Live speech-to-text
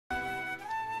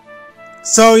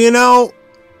So, you know,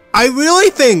 I really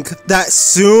think that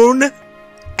soon, and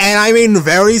I mean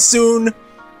very soon,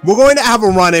 we're going to have a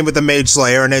run-in with the Mage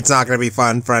Slayer, and it's not going to be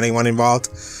fun for anyone involved.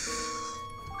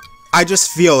 I just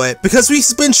feel it, because we've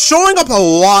been showing up a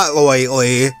lot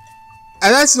lately, and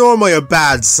that's normally a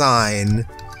bad sign.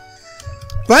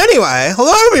 But anyway,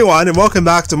 hello everyone, and welcome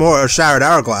back to more Shattered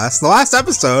Hourglass. The last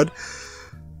episode,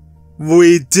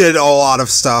 we did a lot of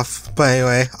stuff, but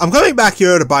anyway, I'm coming back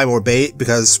here to buy more bait,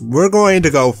 because we're going to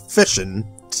go fishing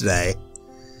today.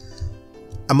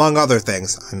 Among other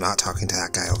things. I'm not talking to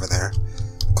that guy over there.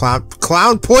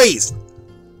 Clown, please!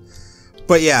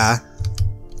 But yeah.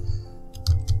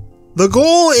 The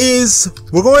goal is,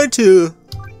 we're going to...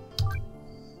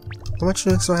 How much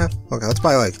do I have? Okay, let's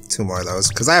buy like 2 more of those,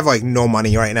 because I have like no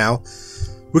money right now.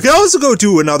 We can also go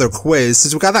do another quiz,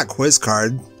 since we got that quiz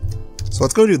card. So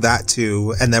let's go do that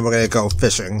too, and then we're gonna go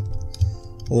fishing.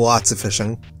 Lots of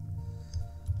fishing.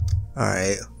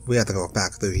 Alright, we have to go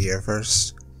back through here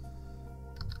first.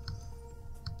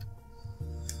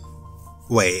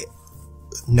 Wait.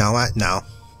 No, no.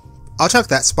 I'll check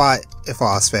that spot if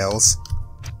all else fails.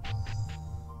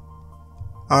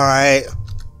 Alright.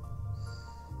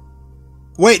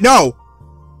 Wait, no!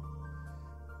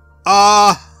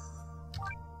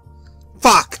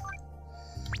 Fuck!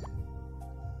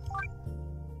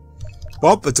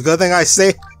 Well, it's a good thing I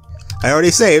already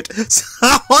saved. So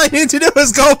all I need to do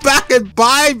is go back and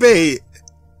buy bait!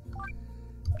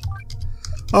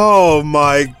 Oh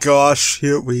my gosh,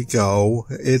 here we go.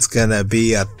 It's gonna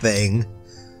be a thing.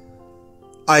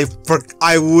 I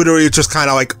literally just kind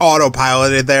of like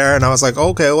autopiloted there, and I was like,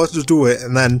 okay, let's just do it,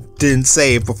 and then didn't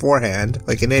save beforehand,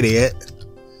 like an idiot.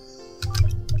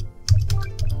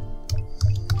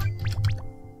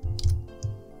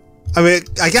 I mean,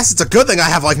 I guess it's a good thing I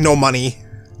have like no money,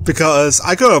 because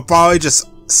I could have probably just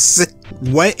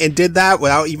went and did that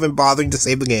without even bothering to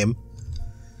save the game.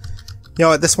 You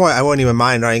know, at this point, I wouldn't even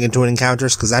mind running into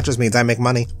encounters, because that just means I make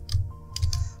money.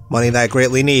 Money that I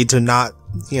greatly need to not,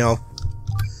 you know,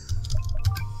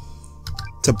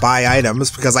 to buy items,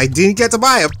 because I didn't get to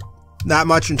buy that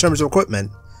much in terms of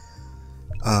equipment.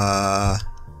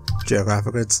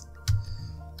 Geographic grids.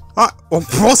 Well,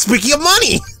 speaking of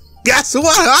money! Guess what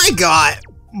I got?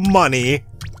 Money.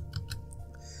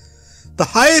 The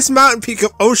highest mountain peak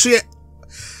of Oceania.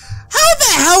 How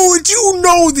the hell would you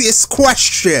know this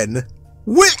question?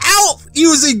 Without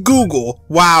using Google.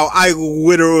 Wow, I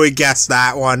literally guessed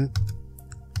that one.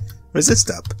 Resist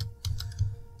up.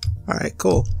 Alright,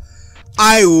 cool.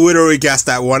 I literally guessed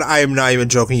that one. I am not even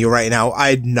joking you right now.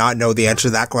 I did not know the answer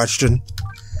to that question.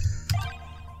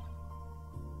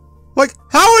 Like,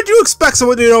 how would you expect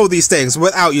someone to know these things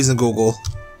without using Google?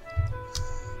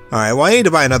 Alright, well I need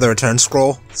to buy another return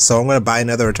scroll. So I'm gonna buy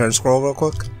another return scroll real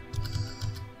quick.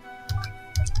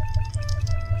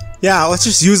 Yeah, let's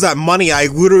just use that money I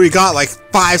literally got like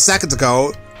 5 seconds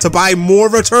ago to buy more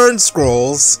return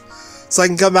scrolls. So I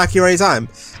can come back here anytime.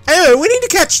 Anyway, we need to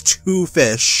catch 2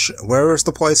 fish. Where is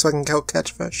the place I can go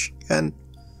catch fish again?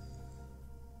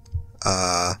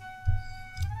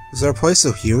 Is there a place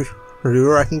here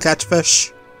where I can catch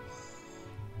fish?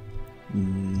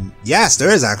 Yes,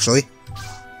 there is actually.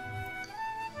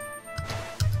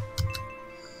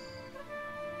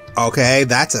 Okay,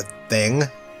 that's a thing.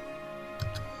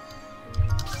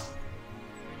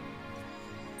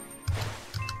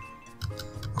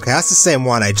 Okay, that's the same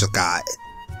one I just got.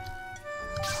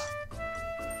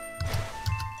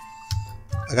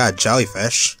 I got a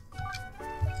jellyfish.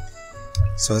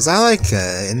 So is that like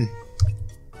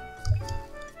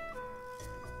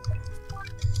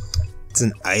it's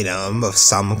an item of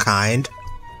some kind?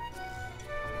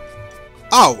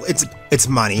 Oh, it's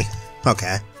money.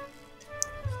 Okay.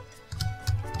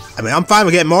 I mean, I'm fine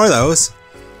with getting more of those.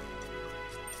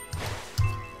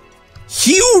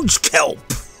 Huge kelp!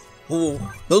 Ooh,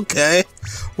 okay.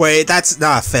 Wait, that's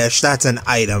not a fish, that's an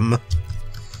item.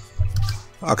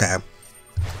 Okay.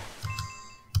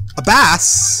 A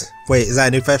bass? Wait, is that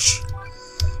a new fish?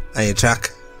 I need to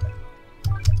check.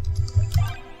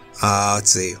 Let's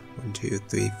see. 1, 2,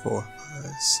 3, 4, 5,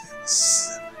 6,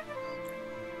 7.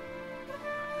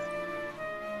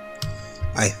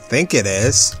 I think it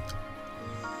is.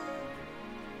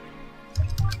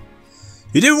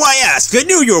 You did what I asked. I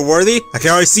knew you were worthy. I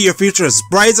can already see your future as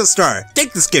bright as a star.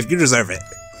 Take this gift. You deserve it.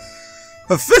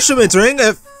 A fisherman's ring,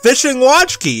 a fishing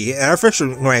launch key, and our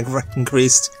fishing rank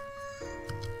increased.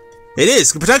 It is.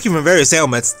 It can protect you from various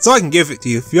ailments, so I can give it to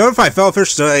you. If you ever find fellow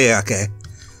fish, yeah, okay.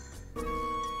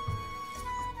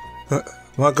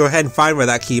 Well, go ahead and find where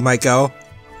that key might go.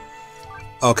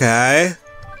 Okay.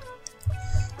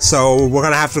 So, we're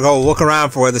gonna have to go look around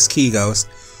for where this key goes.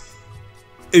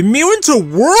 Immune to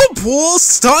whirlpool,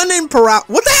 stun, and what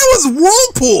the hell is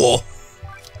whirlpool?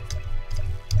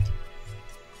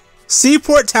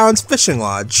 Seaport Town's fishing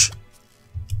lodge.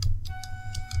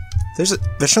 There's a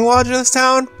fishing lodge in this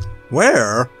town?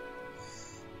 Where?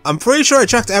 I'm pretty sure I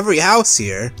checked every house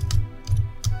here.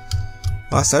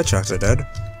 Last I checked, I did.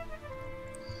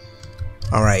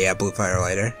 Alright, yeah, blue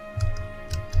firelighter.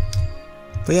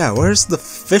 But yeah, where's the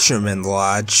fisherman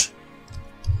lodge?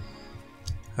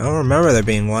 I don't remember there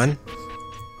being one.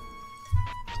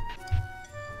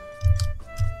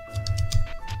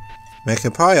 I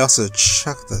could probably also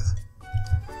check the...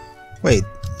 Wait.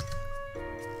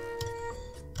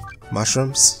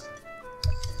 Mushrooms?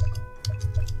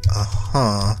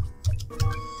 Uh-huh.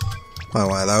 Probably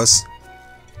one of those.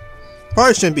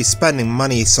 Probably shouldn't be spending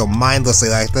money so mindlessly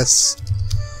like this.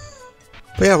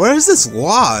 But yeah, where is this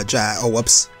lodge at? Oh,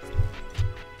 whoops.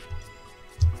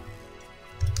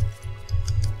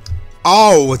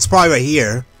 Oh, it's probably right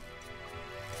here.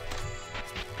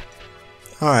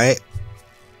 Alright.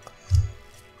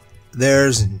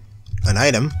 There's an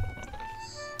item.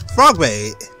 Frog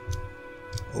bait.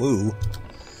 Ooh.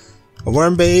 A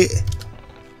worm bait.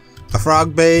 A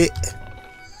frog bait.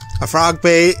 A frog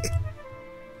bait.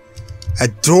 A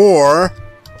door.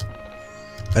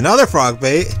 Another frog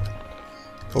bait.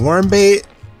 A worm bait.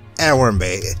 And a worm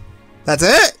bait. That's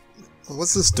it?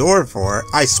 What's this door for?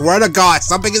 I swear to God,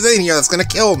 something is in here that's gonna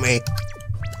kill me.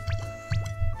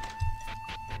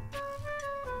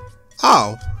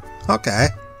 Oh. Okay.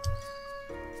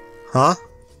 Huh?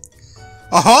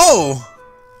 Oh!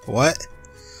 What?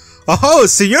 Oh,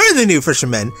 so you're the new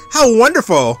fisherman. How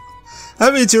wonderful.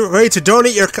 That means you're ready to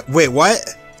donate your... Wait,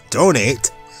 what?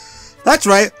 Donate? That's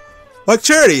right. Like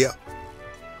charity.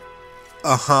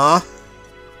 Uh-huh.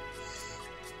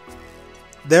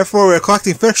 Therefore, we're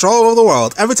collecting fish all over the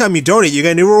world. Every time you donate, you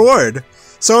get a new reward.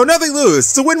 So, nothing lose.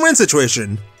 It's a win-win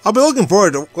situation. I'll be looking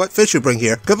forward to what fish you bring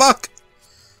here. Good luck!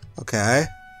 Okay.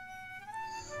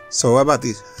 So, what about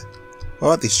these... What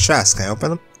about these chests? Can I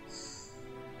open them?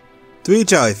 3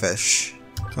 jellyfish.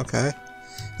 Okay.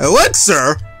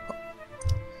 Elixir?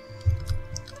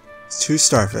 2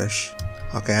 starfish.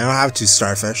 Okay, I don't have 2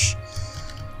 starfish.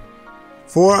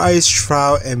 4 ice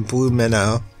trout and blue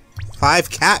minnow. 5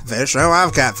 catfish. I don't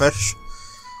have catfish.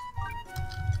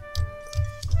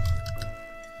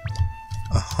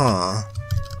 Uh-huh.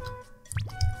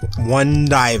 1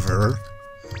 diver.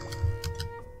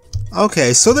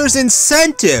 Okay, so there's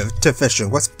incentive to fishing.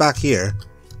 What's back here?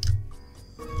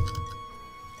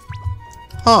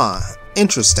 Huh.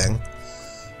 Interesting.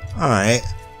 Alright.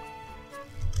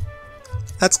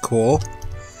 That's cool.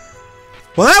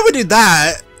 Well, now we did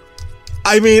that,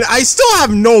 I mean, I still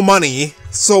have no money,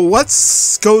 so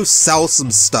let's go sell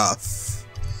some stuff.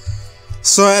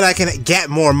 So that I can get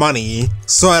more money,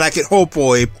 so that I can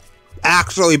hopefully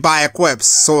actually buy equips,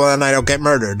 so then I don't get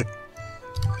murdered.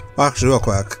 Well, actually, real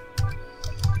quick.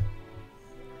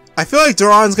 I feel like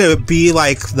Duran's gonna be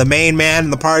like the main man in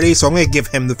the party, so I'm gonna give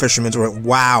him the fisherman's reward.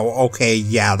 Wow, okay,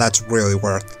 yeah, that's really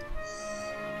worth.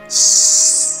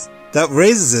 That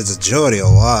raises its agility a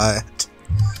lot.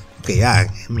 Okay, yeah,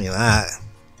 give me that.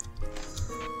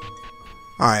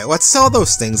 Alright, let's sell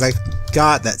those things I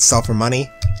got that sell for money.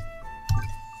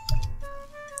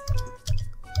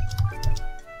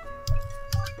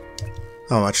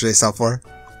 How much do they sell for?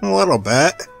 A little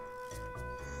bit.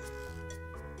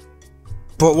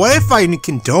 But what if I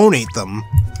can donate them?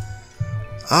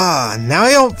 Ah, now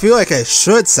I don't feel like I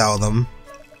should sell them.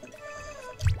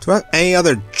 Do I have any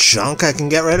other junk I can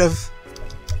get rid of?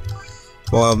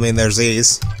 Well, I mean, there's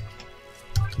these.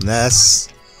 And this.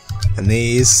 And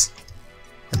these.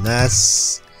 And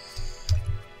this.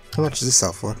 How much does this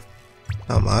sell for?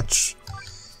 Not much.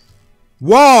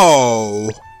 Whoa!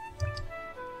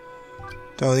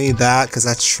 Don't need that, because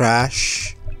that's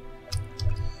trash.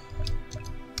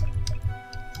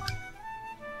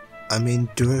 I mean,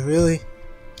 do I really?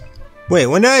 Wait,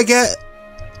 when did I get...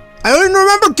 I don't even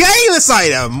remember getting this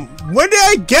item! When did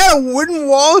I get a wooden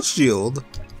wall shield?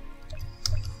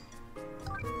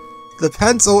 The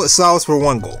pencil sells for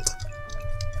 1 gold.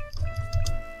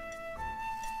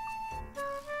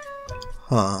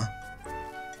 Huh.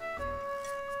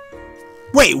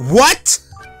 Wait, what?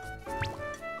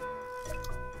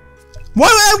 Why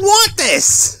would I want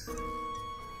this?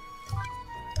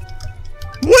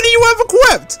 What do you have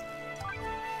equipped?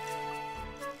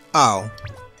 Oh.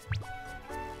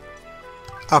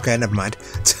 Okay, never mind.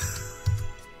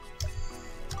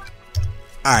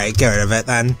 Alright, get rid of it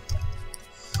then.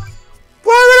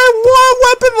 Why would I want a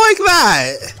weapon like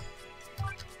that?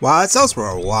 Wow, it sells for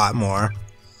a lot more.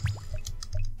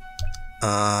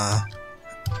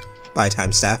 Buy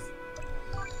time staff.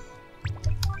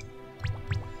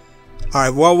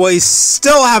 Alright, well, we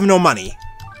still have no money.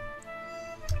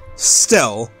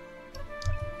 Still.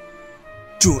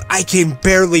 Dude, I can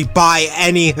barely buy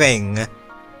anything.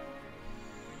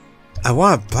 I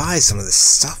want to buy some of this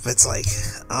stuff, it's like,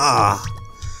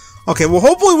 Okay, well,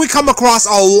 hopefully we come across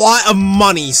a lot of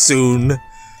money soon.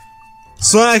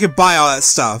 So that I can buy all that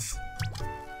stuff.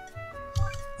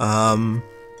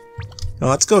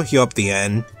 Let's go heal up the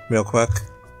inn real quick.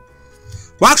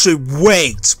 Well, actually,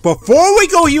 wait. Before we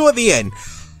go heal at the inn,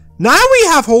 now we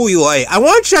have Holy Light, I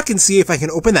want to check and see if I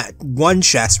can open that one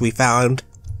chest we found.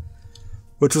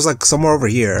 Which was, like, somewhere over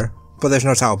here. But there's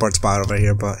no teleport spot over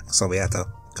here, so we have to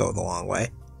go the long way.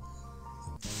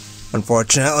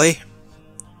 Unfortunately.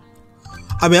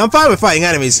 I mean, I'm fine with fighting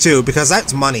enemies, too, because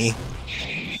that's money.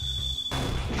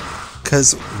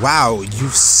 Because, wow, you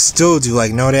still do,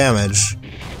 like, no damage.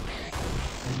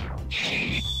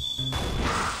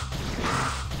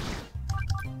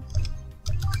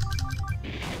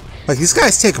 Like, these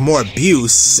guys take more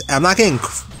abuse. I'm not getting...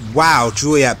 Wow,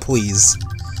 Juliet, please.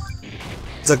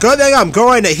 It's a good thing I'm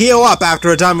going to heal up after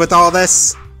we're done with all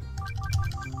this.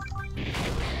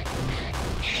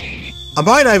 I'm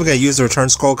probably not even going to use the return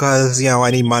scroll because, you know,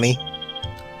 I need money.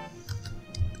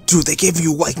 Dude, they give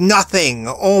you, like, nothing!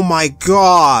 Oh my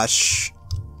gosh!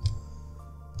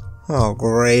 Oh,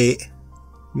 great.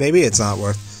 Maybe it's not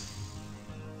worth...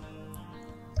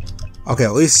 Okay,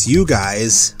 at least you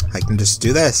guys, I can just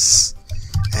do this.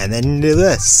 And then do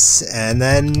this. And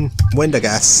then wind, I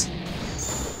guess.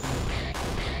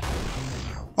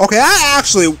 Okay, that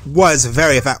actually was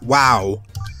very effective. Wow.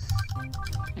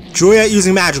 Juliet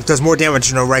using magic does more damage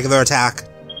than a regular attack.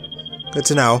 Good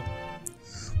to know.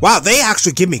 Wow, they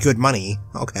actually give me good money.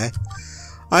 Okay.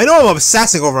 I know I'm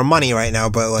obsessing over money right now,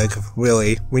 but, like,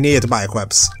 really, we needed to buy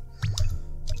equips.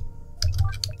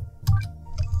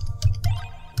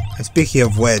 And speaking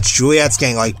of which, Juliet's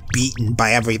getting, like, beaten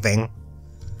by everything.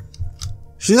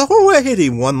 She's already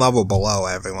one level below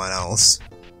everyone else.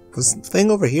 Was the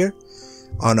thing over here?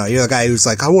 Oh no, you're the guy who's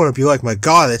like, I want to be like my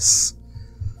goddess.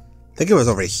 I think it was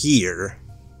over here.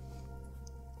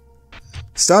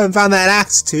 Still haven't found that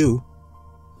axe, too.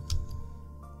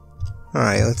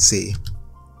 Alright, let's see.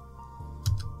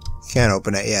 Can't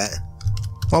open it yet.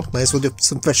 Well, might as well do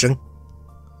some fishing.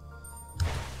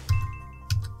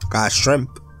 Got a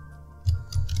shrimp.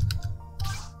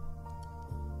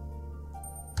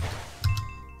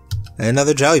 And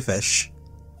another jellyfish.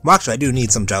 Well, actually, I do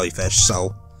need some jellyfish,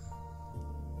 so...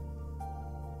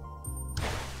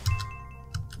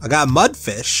 I got a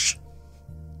mudfish.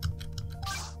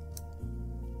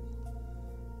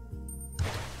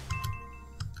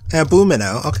 And a blue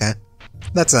minnow. Okay.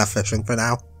 That's enough fishing for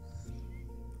now.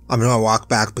 I'm gonna walk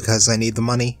back because I need the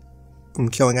money from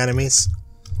killing enemies.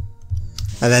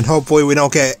 And then hopefully we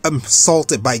don't get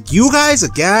assaulted by you guys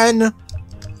again.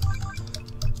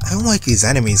 I don't like these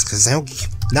enemies because they don't...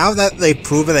 Now that they've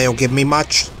proven they don't give me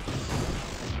much.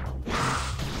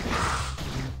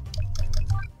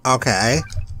 Okay.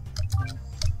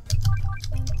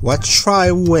 Let's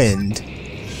try wind.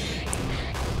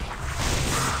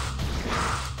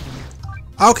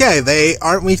 Okay, they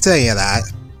aren't weak to any of that.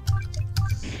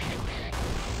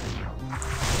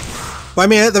 But I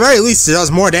mean, at the very least, it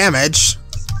does more damage.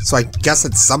 So I guess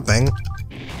it's something.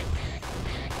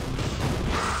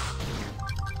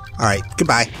 Alright,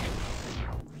 goodbye.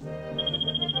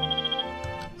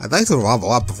 I'd like to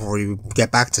level up before we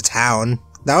get back to town.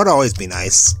 That would always be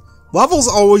nice. Levels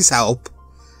always help.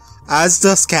 As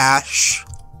does cash.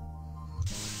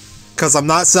 Because I'm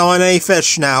not selling any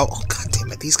fish now. Oh, god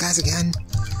damn it, these guys again?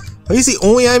 Are these the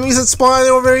only enemies that spawn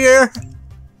over here?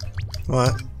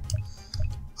 What?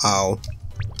 Oh.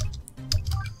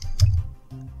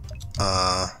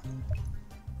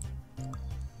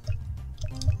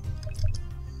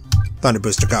 Thunder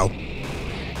Booster, go.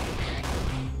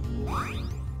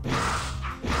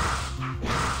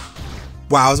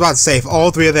 Wow, I was about to say, if all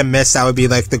three of them missed, that would be,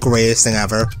 like, the greatest thing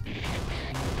ever.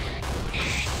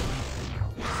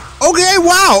 Okay,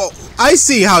 wow! I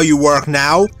see how you work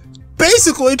now.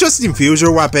 Basically, just infuse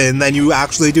your weapon, then you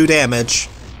actually do damage.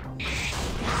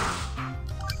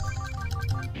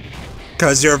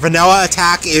 Because your vanilla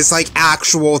attack is, like,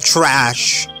 actual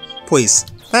trash. Please.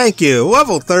 Thank you.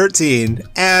 Level 13.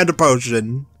 And a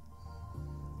potion.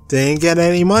 Didn't get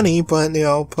any money, but, you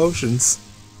know, potions.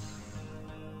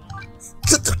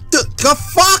 The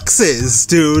foxes,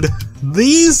 dude!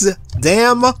 These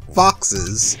damn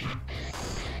foxes.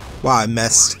 Wow, I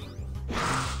missed.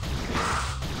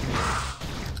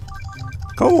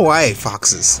 Go away,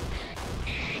 foxes.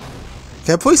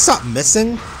 Can I please stop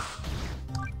missing?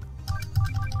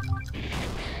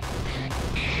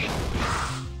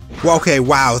 Well, okay,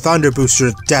 wow, Thunder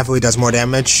Booster definitely does more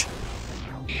damage.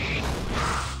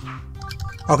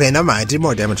 Okay, never mind, I did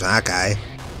more damage on that guy.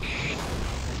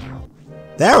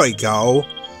 There we go.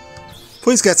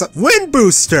 Please get some Wind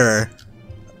Booster!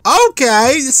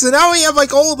 Okay, so now we have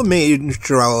like all the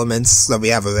major elements that we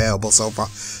have available so far.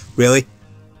 Really?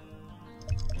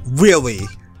 Really?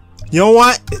 You know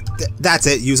what? That's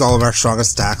it, use all of our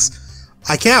strongest attacks.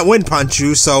 I can't Wind Punch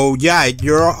you, so yeah,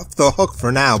 you're off the hook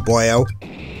for now, boyo.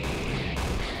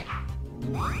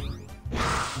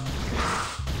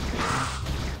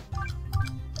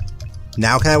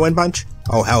 Now can I Wind Punch?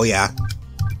 Oh, hell yeah.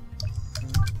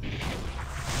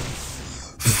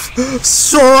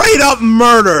 Straight up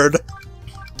murdered!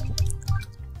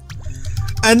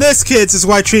 And this, kids, is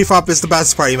why Tree Fop is the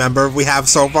best party member we have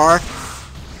so far.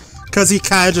 Because he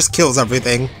kinda just kills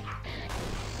everything.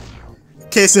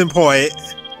 Case in point.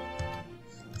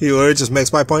 He literally just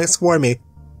makes my points for me.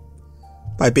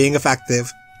 By being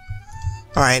effective.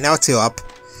 Alright, now let's heal up.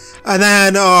 And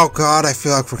then, oh god, I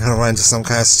feel like we're gonna run into some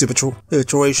kind of stupid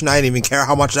situation. I didn't even care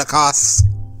how much that costs.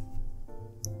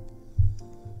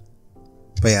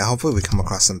 But yeah, hopefully we come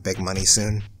across some big money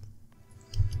soon.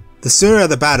 The sooner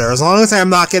the better, as long as I'm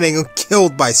not getting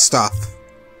killed by stuff.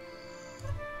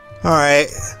 Alright,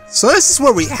 so this is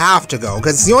where we have to go,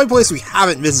 because it's the only place we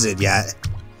haven't visited yet.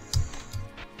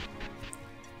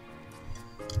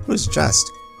 Who's the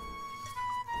chest?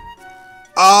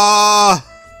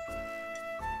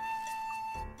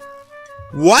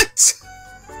 What?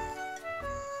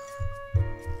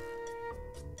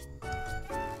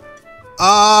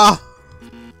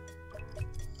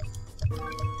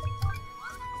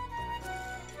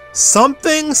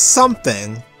 Something.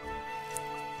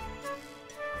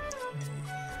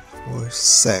 4,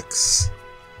 6.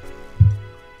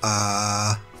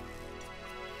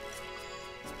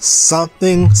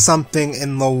 Something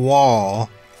in the wall.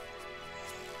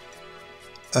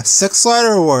 A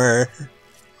 6-letter word.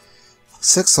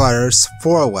 6 letters,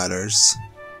 4 letters.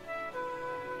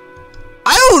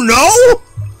 I don't know!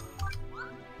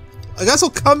 I guess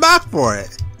we'll come back for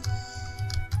it.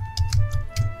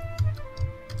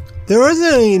 There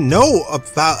isn't any note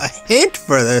about a hint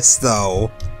for this,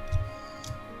 though.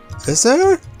 Is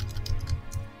there?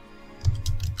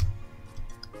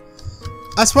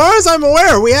 As far as I'm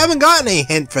aware, we haven't gotten a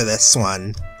hint for this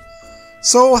one.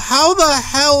 So how the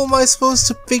hell am I supposed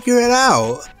to figure it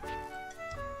out?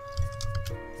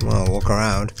 Well, look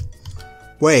around.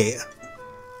 Wait.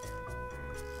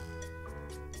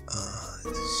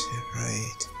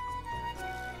 Right.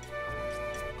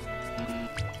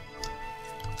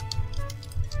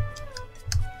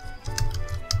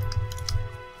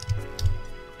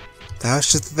 That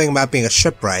was just the thing about being a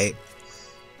shipwright.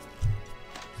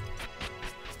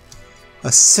 A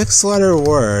 6-letter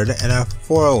word and a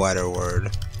 4-letter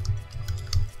word.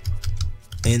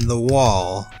 In the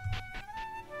wall.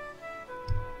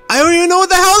 I don't even know what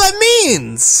the hell that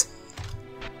means!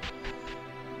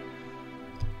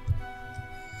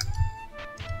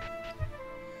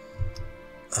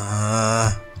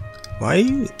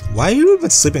 Why are you even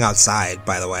sleeping outside,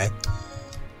 by the way?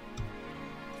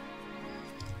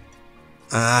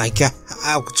 I guess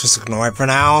I'll just ignore it for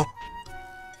now.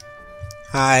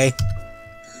 Hi.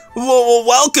 Well,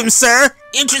 welcome, sir!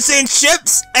 Interested in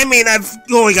ships? I mean, I've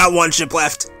only got one ship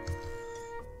left.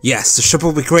 Yes, the ship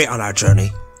will be great on our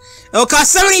journey. It'll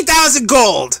cost 70,000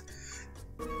 gold!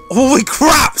 Holy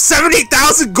crap!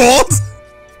 70,000 gold?!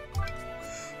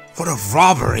 What a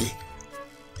robbery.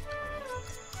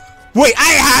 Wait,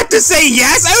 I had to say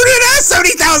yes? I don't even have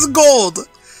 70,000 gold!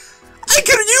 I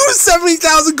could use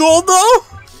 70,000 gold, though!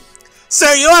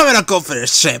 Sir, you don't have enough gold for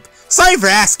this ship. Sorry for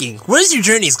asking. What is your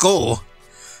journey's goal?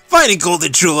 Finding gold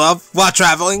and true love while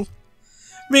traveling?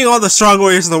 Meeting all the strong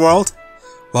warriors in the world?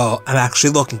 Well, I'm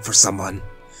actually looking for someone.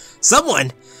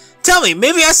 Someone? Tell me,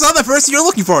 maybe I saw the person you're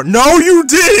looking for. No, you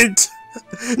didn't!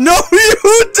 No,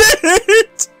 you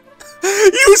didn't!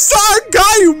 You saw a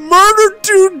guy who murdered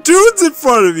 2 dudes in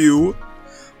front of you!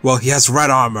 Well, he has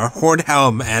red armor, horned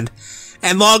helm, and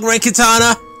long-range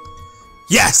katana?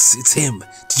 Yes, it's him.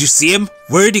 Did you see him?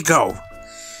 Where'd he go?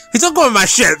 He took one of my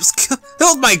ships,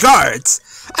 killed my guards.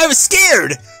 I was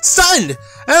scared, stunned.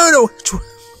 I don't know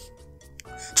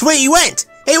to where he went.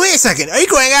 Hey, wait a second. Are you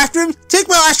going after him? Take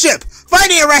my last ship.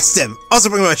 Find and arrest him. Also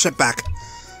bring my ship back.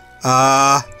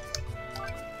 I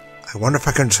wonder if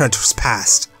I can return to his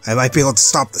past. I might be able to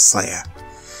stop the Slayer.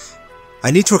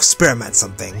 I need to experiment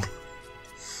something.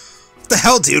 What the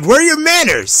hell, dude? Where are your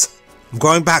manners? I'm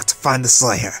going back to find the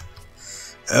Slayer.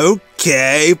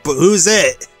 Okay, but who's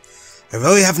it? I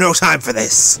really have no time for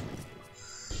this.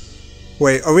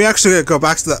 Wait, are we actually gonna go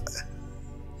back to the...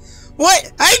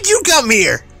 What? How did you come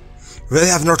here? Really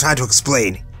have no time to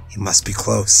explain. He must be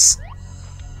close.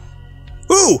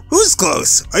 Ooh, who's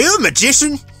close? Are you a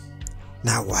magician?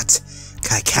 Now what?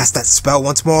 Can I cast that spell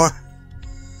once more?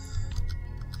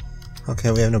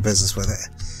 Okay, we have no business with it.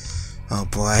 Oh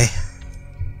boy.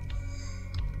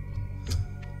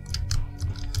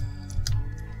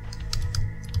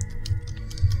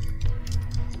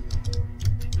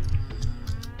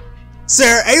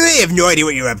 Sir, I really have no idea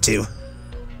what you're up to.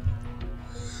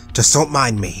 Just don't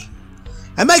mind me.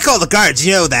 I might call the guards,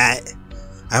 you know that.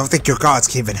 I don't think your guards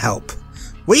can even help.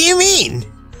 What do you mean?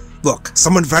 Look,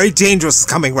 someone very dangerous is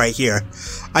coming right here.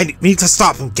 I need to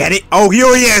stop him, get it? Oh,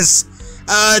 here he is!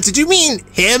 Did you mean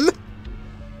him?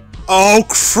 Oh,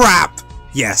 crap!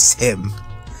 Yes, him.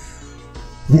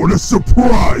 What a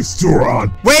surprise,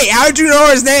 Duran! Wait, how'd you know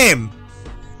his name?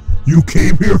 You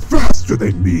came here faster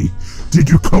than me. Did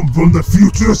you come from the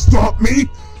future to stop me?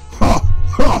 Ha!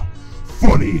 Ha!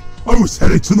 Funny, I was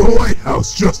headed to the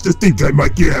lighthouse just to think I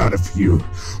might get out of here.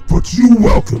 But you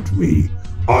welcomed me.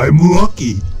 I'm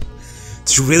lucky.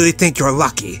 Do you really think you're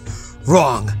lucky?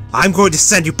 Wrong. I'm going to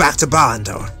send you back to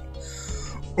Ballindor.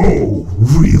 Oh,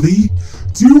 really?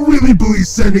 Do you really believe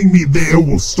sending me there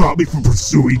will stop me from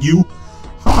pursuing you?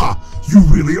 Ha! You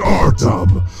really are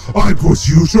dumb. I'm going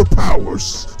to use your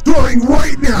powers, starting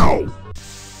right now!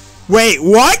 Wait,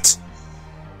 what?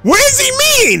 What does he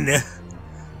mean?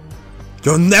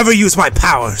 You'll never use my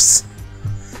powers.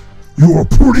 You're a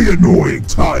pretty annoying,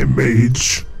 Time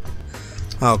Mage.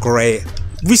 Oh, great.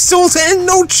 We still had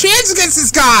no chance against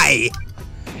this guy!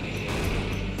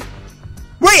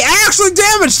 Wait, I actually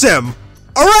damaged him!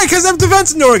 Alright, because I'm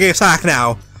defensive Norgay attack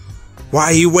now.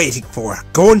 What are you waiting for?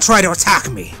 Go and try to attack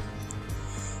me.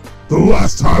 The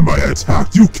last time I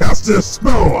attacked, you casted a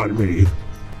spell on me.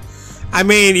 I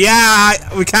mean, yeah,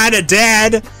 we kinda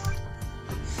did.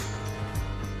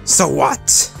 So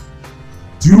what?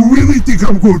 Do you really think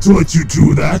I'm going to let you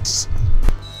do that?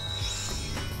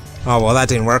 Oh, well, that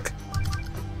didn't work.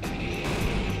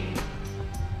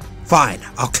 Fine,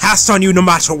 I'll cast on you no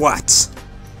matter what.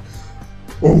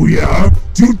 Oh yeah?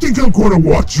 Do you think I'm going to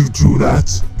watch you do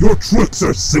that? Your tricks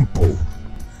are simple.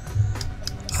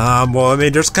 Well, I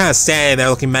mean, they're just kind of standing there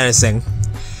looking menacing.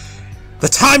 The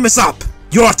time is up!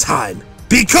 Your time!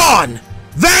 Be gone!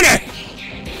 Vanish!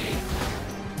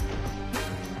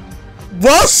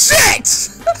 Well, shit!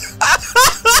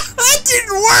 That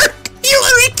didn't work! He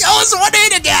let me kill us one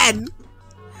hit again!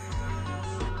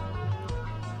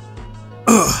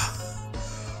 Ugh.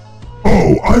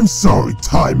 Oh, I'm sorry,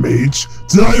 Time Mage.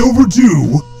 Did I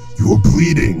overdo? You're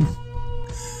bleeding.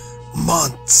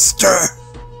 Monster!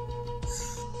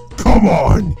 Come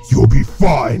on, you'll be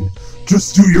fine.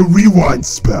 Just do your rewind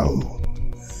spell.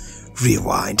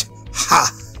 Rewind.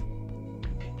 Ha!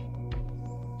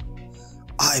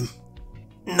 I'm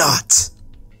not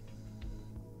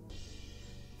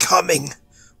coming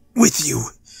with you.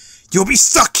 You'll be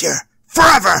stuck here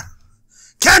forever!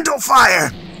 Candle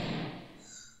fire!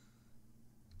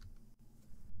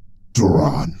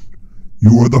 Duran,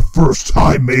 you are the first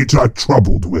Time Mage I've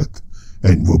troubled with,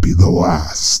 and will be the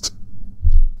last.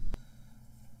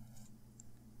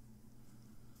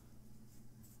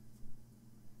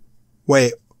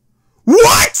 Wait.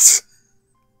 What?!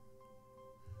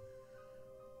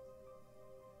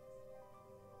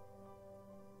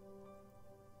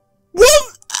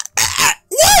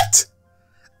 What?!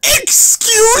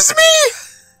 Excuse me?!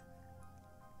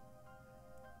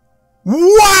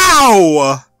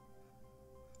 Wow!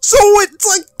 So it's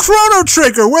like Chrono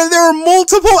Trigger, where there are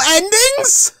multiple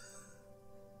endings?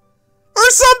 Or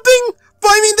something? But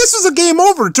I mean, this was a game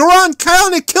over. Duran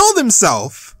kinda killed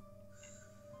himself.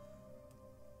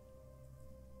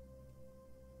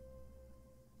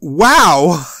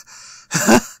 Wow.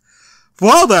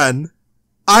 Well then.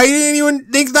 I didn't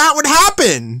even think that would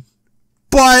happen.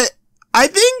 But I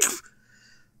think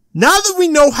now that we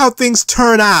know how things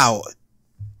turn out,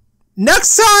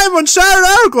 next time on Shattered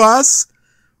Hourglass,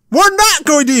 we're not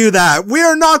going to do that. We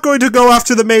are not going to go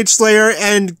after the Mage Slayer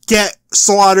and get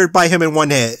slaughtered by him in one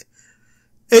hit.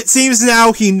 It seems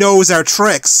now he knows our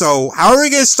tricks, so how are we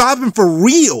going to stop him for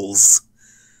reals?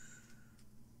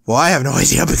 Well, I have no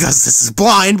idea because this is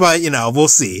blind, but, you know, we'll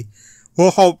see.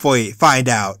 We'll hopefully find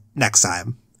out next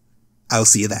time. I'll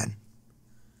see you then.